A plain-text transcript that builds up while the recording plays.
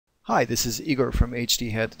Hi, this is Igor from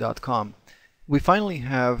hdhead.com. We finally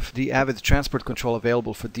have the Avid transport control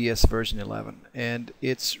available for DS version 11, and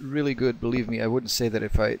it's really good. Believe me, I wouldn't say that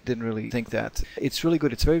if I didn't really think that. It's really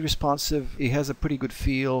good. It's very responsive. It has a pretty good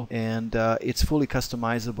feel, and it's fully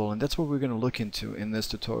customizable, and that's what we're going to look into in this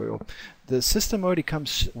tutorial. The system already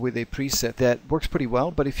comes with a preset that works pretty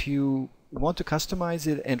well, but if you want to customize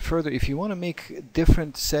it and further, if you want to make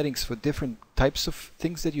different settings for different types of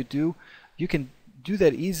things that you do, you can do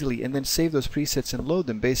that easily and then save those presets and load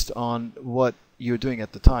them based on what you're doing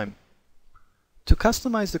at the time. To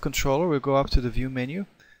customize the controller, we'll go up to the View menu,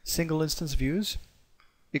 Single Instance Views,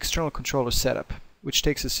 External Controller Setup, which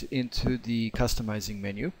takes us into the Customizing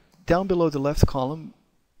menu. Down below the left column,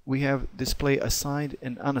 we have Display Assigned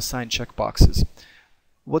and Unassigned checkboxes.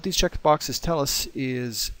 What these checkboxes tell us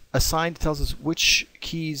is Assigned tells us which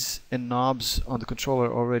keys and knobs on the controller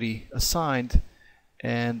are already assigned,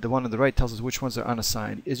 and the one on the right tells us which ones are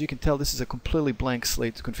unassigned. As you can tell, this is a completely blank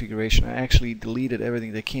slate configuration. I actually deleted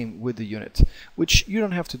everything that came with the unit, which you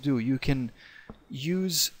don't have to do. You can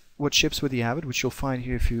use what ships with the Avid, which you'll find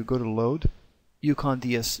here if you go to Load, Eucon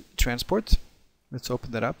DS Transport. Let's open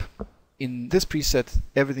that up. In this preset,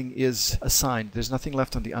 everything is assigned. There's nothing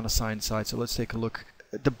left on the unassigned side, so let's take a look.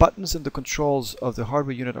 The buttons and the controls of the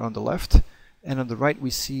hardware unit are on the left, and on the right we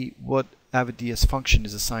see what Avid DS function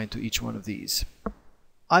is assigned to each one of these.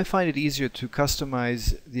 I find it easier to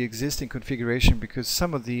customize the existing configuration because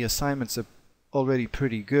some of the assignments are already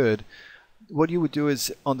pretty good. What you would do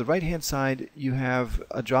is on the right hand side you have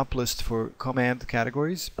a drop list for command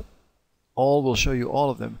categories. All will show you all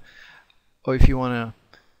of them. Or if you want to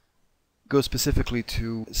go specifically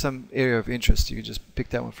to some area of interest, you can just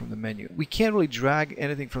pick that one from the menu. We can't really drag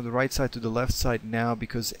anything from the right side to the left side now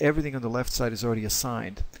because everything on the left side is already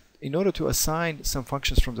assigned. In order to assign some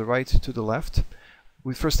functions from the right to the left,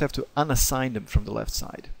 we first have to unassign them from the left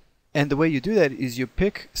side. And the way you do that is you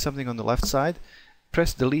pick something on the left side,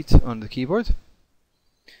 press delete on the keyboard,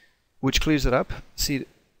 which clears it up. See,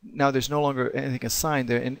 now there's no longer anything assigned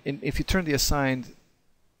there, and if you turn the assigned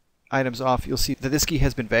items off, you'll see that this key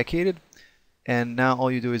has been vacated, and now all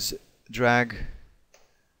you do is drag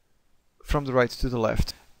from the right to the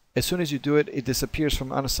left. As soon as you do it, it disappears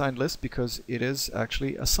from unassigned list because it is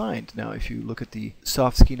actually assigned. Now if you look at the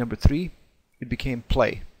soft key number 3, it became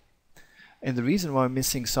play. And the reason why I'm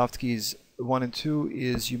missing soft keys 1 and 2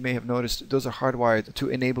 is you may have noticed those are hardwired to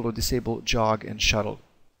enable or disable jog and shuttle.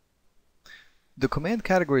 The command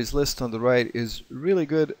categories list on the right is really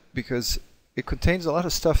good because it contains a lot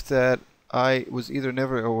of stuff that I was either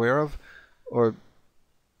never aware of or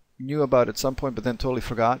knew about at some point but then totally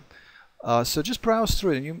forgot. So just browse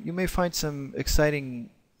through it and you may find some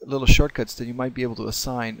exciting little shortcuts that you might be able to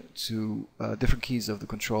assign to different keys of the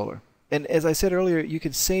controller. And as I said earlier, you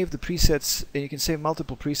can save the presets, and you can save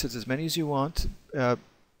multiple presets, as many as you want.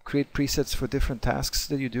 Create presets for different tasks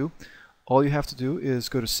that you do. All you have to do is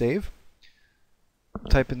go to Save,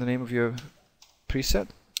 type in the name of your preset,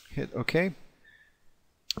 hit OK,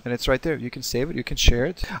 and it's right there. You can save it, you can share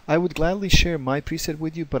it. I would gladly share my preset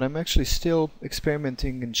with you, but I'm actually still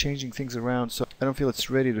experimenting and changing things around, so I don't feel it's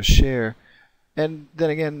ready to share. And then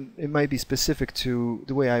again, it might be specific to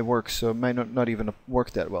the way I work, so it might not even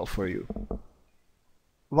work that well for you.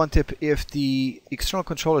 One tip, if the external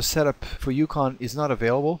controller setup for Eucon is not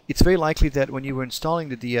available, it's very likely that when you were installing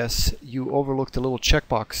the DS, you overlooked a little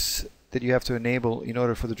checkbox that you have to enable in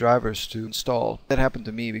order for the drivers to install. That happened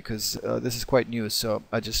to me because this is quite new, so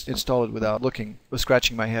I just installed it without looking. I was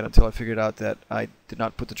scratching my head until I figured out that I did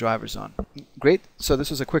not put the drivers on. Great, so this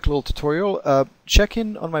was a quick little tutorial. Check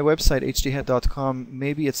in on my website, hdhead.com.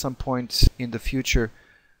 Maybe at some point in the future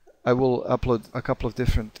I will upload a couple of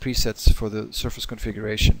different presets for the surface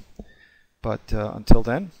configuration. But until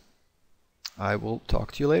then, I will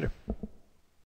talk to you later.